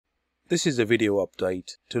This is a video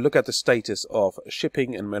update to look at the status of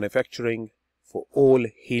shipping and manufacturing for all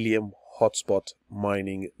Helium Hotspot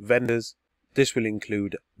mining vendors. This will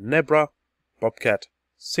include Nebra, Bobcat,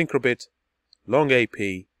 Syncrobit,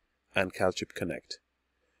 LongAP and CalChip Connect.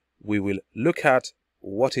 We will look at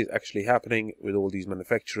what is actually happening with all these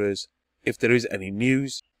manufacturers, if there is any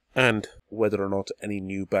news, and whether or not any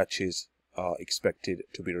new batches are expected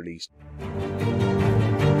to be released.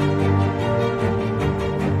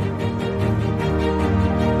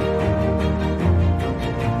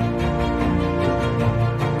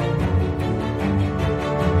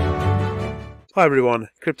 Hi everyone,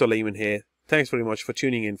 Crypto Layman here. Thanks very much for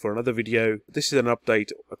tuning in for another video. This is an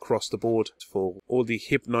update across the board for all the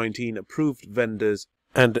HIP-19 approved vendors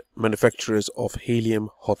and manufacturers of Helium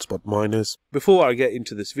Hotspot miners. Before I get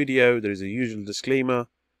into this video, there is a usual disclaimer,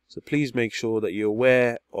 so please make sure that you're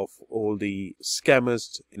aware of all the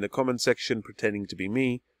scammers in the comment section pretending to be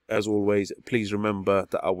me. As always, please remember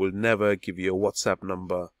that I will never give you a WhatsApp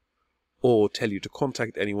number or tell you to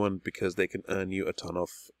contact anyone because they can earn you a ton of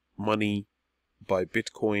money by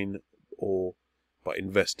Bitcoin or by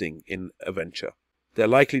investing in a venture. They're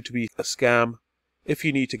likely to be a scam. If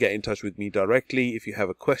you need to get in touch with me directly, if you have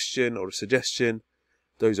a question or a suggestion,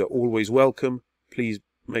 those are always welcome. Please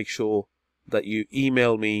make sure that you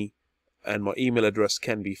email me, and my email address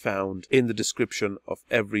can be found in the description of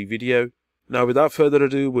every video. Now without further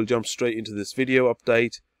ado, we'll jump straight into this video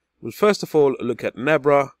update. We'll first of all look at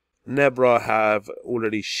Nebra. Nebra have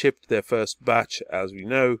already shipped their first batch, as we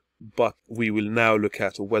know, but we will now look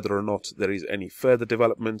at whether or not there is any further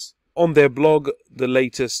developments. On their blog, the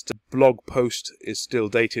latest blog post is still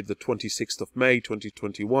dated the 26th of May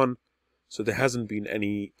 2021, so there hasn't been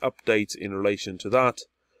any updates in relation to that.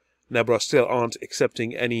 Nebra still aren't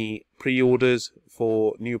accepting any pre-orders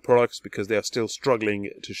for new products because they are still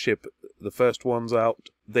struggling to ship the first ones out.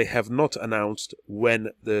 They have not announced when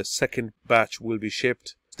the second batch will be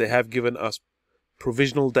shipped. They have given us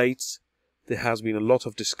provisional dates. There has been a lot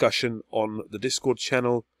of discussion on the Discord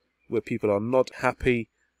channel where people are not happy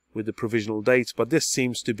with the provisional dates, but this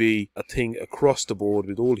seems to be a thing across the board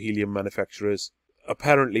with all helium manufacturers.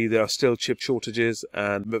 Apparently there are still chip shortages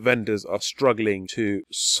and vendors are struggling to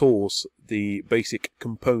source the basic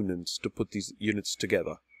components to put these units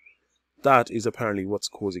together. That is apparently what's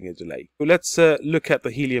causing a delay. So let's look at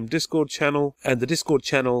the Helium Discord channel, and the Discord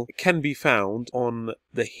channel can be found on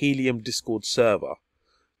the Helium Discord server.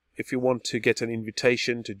 If you want to get an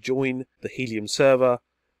invitation to join the Helium server,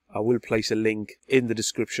 I will place a link in the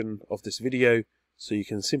description of this video, so you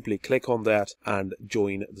can simply click on that and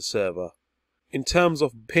join the server. In terms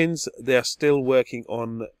of pins, they are still working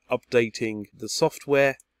on updating the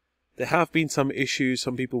software. There have been some issues.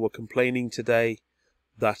 Some people were complaining today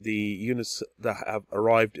that the units that have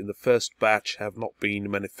arrived in the first batch have not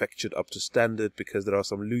been manufactured up to standard because there are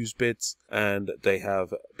some loose bits and they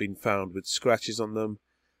have been found with scratches on them.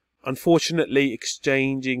 Unfortunately,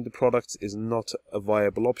 exchanging the products is not a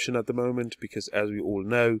viable option at the moment because, as we all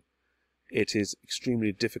know, it is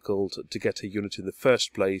extremely difficult to get a unit in the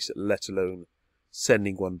first place, let alone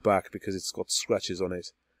sending one back because it's got scratches on it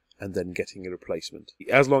and then getting a replacement.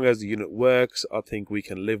 As long as the unit works, I think we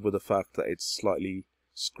can live with the fact that it's slightly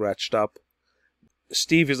scratched up.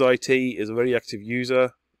 Steve is IT is a very active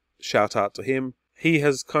user. Shout out to him. He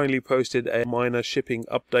has kindly posted a miner shipping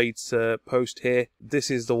updates post here.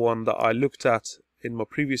 This is the one that I looked at in my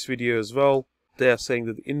previous video as well. They are saying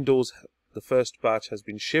that the indoors, the first batch has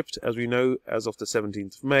been shipped, as we know, as of the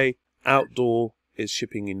 17th of May. Outdoor is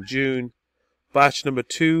shipping in June. Batch number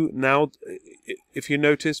 2, now, if you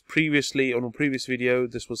notice previously on a previous video,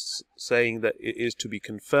 this was saying that it is to be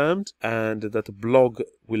confirmed and that the blog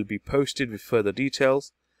will be posted with further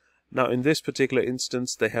details. Now, in this particular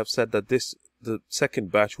instance, they have said that the second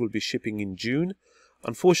batch will be shipping in June.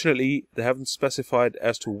 Unfortunately, they haven't specified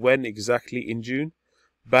as to when exactly in June.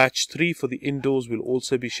 Batch 3 for the indoors will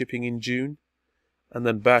also be shipping in June. And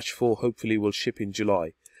then batch 4 hopefully will ship in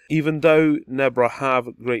July. Even though Nebra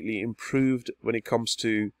have greatly improved when it comes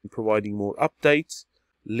to providing more updates,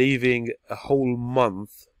 leaving a whole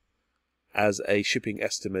month as a shipping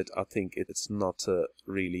estimate, I think it's not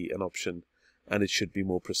really an option, and it should be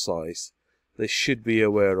more precise. They should be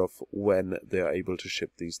aware of when they are able to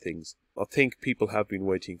ship these things. I think people have been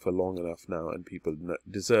waiting for long enough now, and people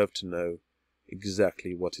deserve to know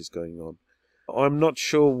exactly what is going on. I'm not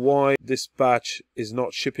sure why this batch is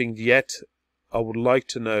not shipping yet. I would like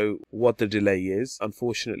to know what the delay is.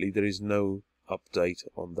 Unfortunately, there is no update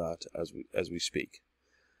on that as we speak.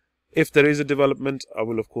 If there is a development, I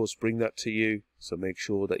will of course bring that to you, so make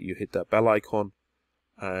sure that you hit that bell icon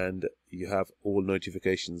and you have all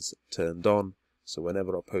notifications turned on So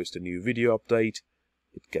whenever I post a new video update,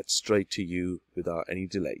 it gets straight to you without any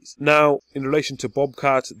delays. Now, in relation to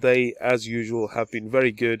Bobcat, they, as usual, have been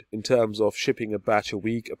very good in terms of shipping a batch a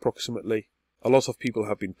week approximately. A lot of people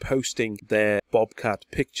have been posting their Bobcat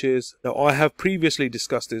pictures. Now, I have previously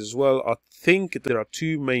discussed this as well. I think there are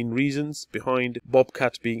two main reasons behind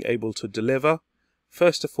Bobcat being able to deliver.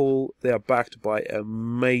 First of all, they are backed by a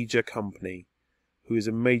major company who is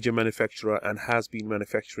a major manufacturer and has been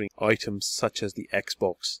manufacturing items such as the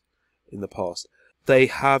Xbox in the past. They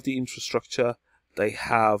have the infrastructure, they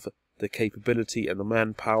have the capability and the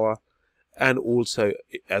manpower, and also,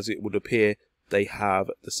 as it would appear, they have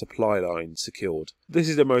the supply line secured. This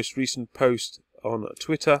is the most recent post on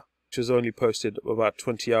Twitter, which was only posted about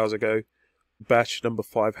 20 hours ago. Batch number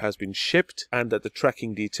 5 has been shipped, and that the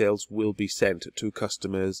tracking details will be sent to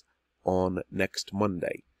customers on next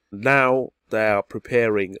Monday. Now they are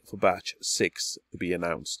preparing for batch 6 to be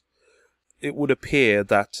announced. It would appear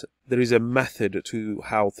that there is a method to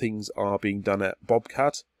how things are being done at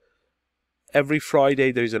Bobcat. Every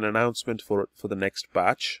Friday there is an announcement for the next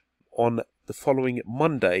batch. On the following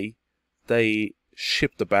Monday, they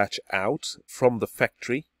ship the batch out from the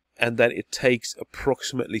factory, and then it takes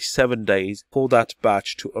approximately 7 days for that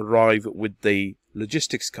batch to arrive with the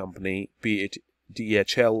logistics company, be it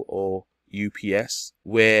DHL or UPS,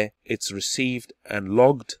 where it's received and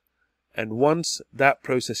logged. And once that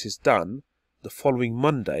process is done, the following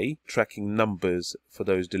Monday, tracking numbers for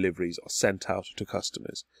those deliveries are sent out to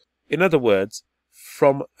customers. In other words,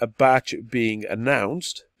 from a batch being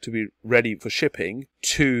announced to be ready for shipping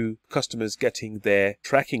to customers getting their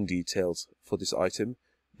tracking details for this item,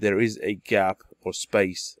 there is a gap or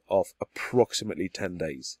space of approximately 10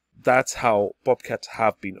 days. That's how Bobcat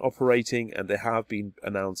have been operating, and they have been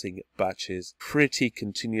announcing batches pretty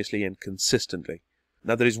continuously and consistently.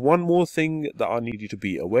 Now, there is one more thing that I need you to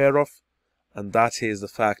be aware of, and that is the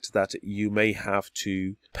fact that you may have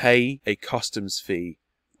to pay a customs fee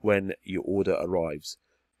when your order arrives.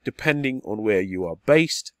 Depending on where you are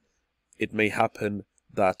based, it may happen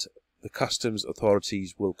that the customs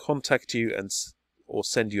authorities will contact you or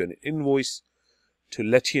send you an invoice to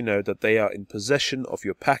let you know that they are in possession of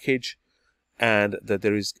your package and that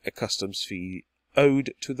there is a customs fee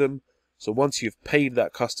owed to them. So once you've paid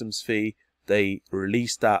that customs fee, they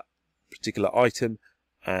release that particular item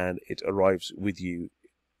and it arrives with you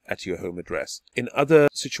at your home address. In other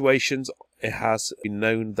situations, it has been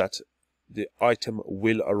known that the item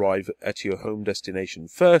will arrive at your home destination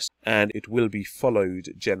first, and it will be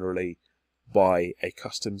followed generally by a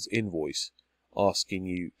customs invoice asking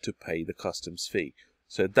you to pay the customs fee.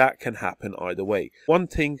 So that can happen either way. One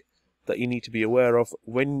thing that you need to be aware of,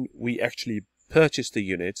 when we actually purchase the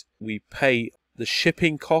unit, we pay the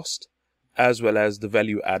shipping cost as well as the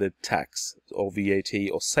value added tax or VAT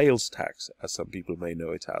or sales tax, as some people may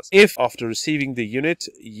know it as. If after receiving the unit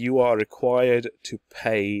you are required to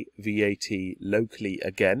pay VAT locally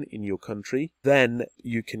again in your country, then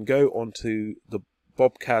you can go onto the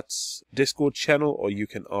Bobcat's Discord channel, or you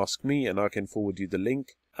can ask me and I can forward you the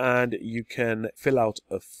link, and you can fill out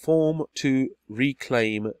a form to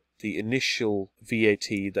reclaim the initial VAT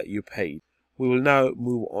that you paid. We will now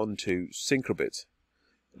move on to Syncrobit.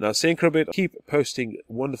 Now, Syncrobit keep posting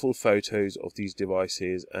wonderful photos of these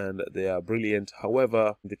devices and they are brilliant.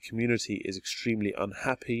 However, the community is extremely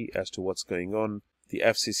unhappy as to what's going on. The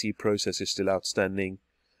FCC process is still outstanding,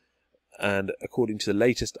 and according to the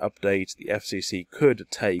latest update, the FCC could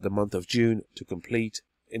take the month of June to complete.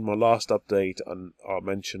 In my last update, I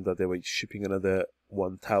mentioned that they were shipping another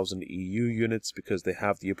 1,000 EU units because they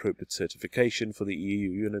have the appropriate certification for the EU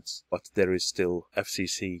units, but there is still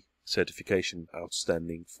FCC certification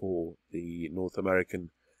outstanding for the North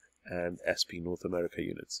American and SP North America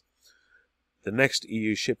units. The next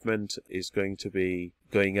EU shipment is going to be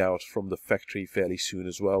going out from the factory fairly soon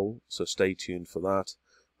as well, so stay tuned for that.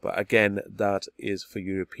 But again, that is for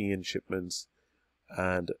European shipments,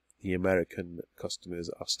 and the American customers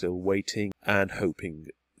are still waiting and hoping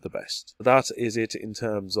the best. That is it in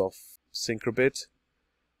terms of Syncrobit.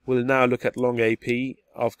 We'll now look at LongAP.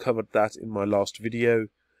 I've covered that in my last video.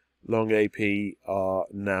 LongAP are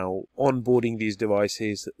now onboarding these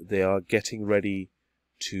devices. They are getting ready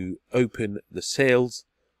to open the sales,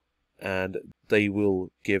 and they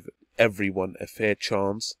will give everyone a fair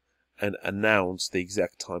chance and announce the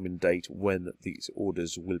exact time and date when these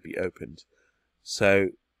orders will be opened. So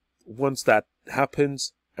once that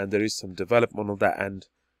happens and there is some development on that end,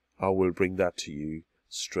 I will bring that to you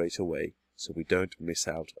straight away so we don't miss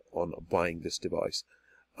out on buying this device.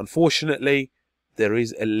 Unfortunately, there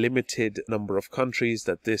is a limited number of countries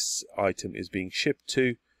that this item is being shipped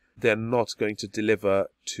to. They're not going to deliver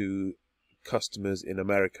to customers in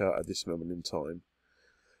America at this moment in time.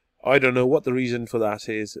 I don't know what the reason for that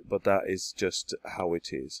is, but that is just how it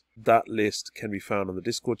is. That list can be found on the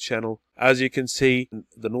Discord channel. As you can see,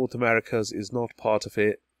 the North Americas is not part of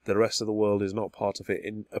it. The rest of the world is not part of it.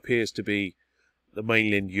 It appears to be the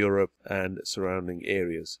mainland Europe and surrounding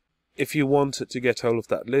areas. If you want to get hold of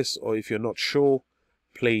that list, or if you're not sure,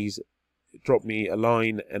 please drop me a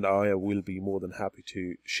line and I will be more than happy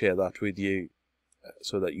to share that with you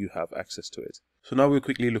so that you have access to it. So now we'll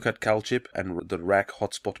quickly look at CalChip and the RAK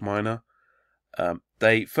Hotspot miner.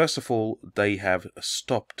 First of all, they have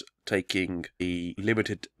stopped taking the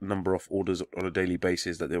limited number of orders on a daily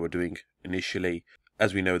basis that they were doing initially.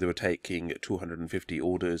 As we know, they were taking 250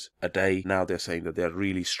 orders a day. Now they're saying that they're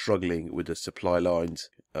really struggling with the supply lines,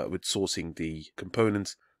 with sourcing the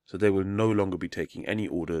components. So they will no longer be taking any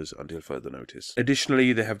orders until further notice.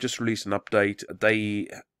 Additionally, they have just released an update. They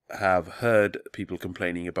have heard people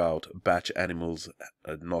complaining about batch animals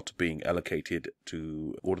not being allocated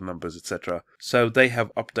to order numbers, etc. So they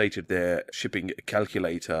have updated their shipping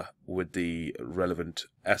calculator with the relevant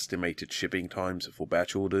estimated shipping times for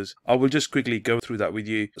batch orders. I will just quickly go through that with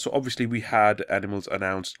you. So obviously we had animals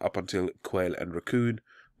announced up until quail and raccoon,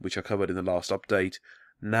 which are covered in the last update.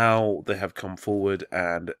 Now they have come forward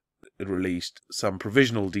and released some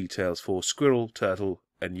provisional details for squirrel, turtle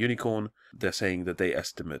and unicorn. They're saying that they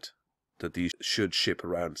estimate that these should ship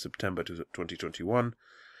around September 2021.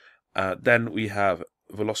 Then we have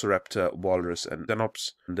Velociraptor, Walrus and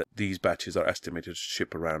Xenops, and these batches are estimated to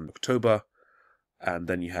ship around October. And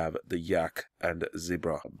then you have the yak and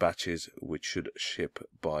zebra batches, which should ship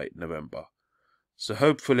by November. So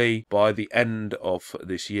hopefully by the end of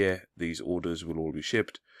this year, these orders will all be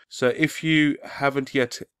shipped. So if you haven't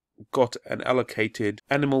yet got an allocated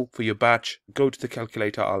animal for your batch, go to the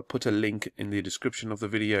calculator. I'll put a link in the description of the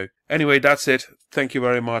video. Anyway, that's it. Thank you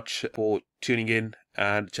very much for tuning in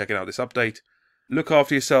and checking out this update. Look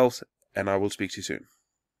after yourselves, and I will speak to you soon.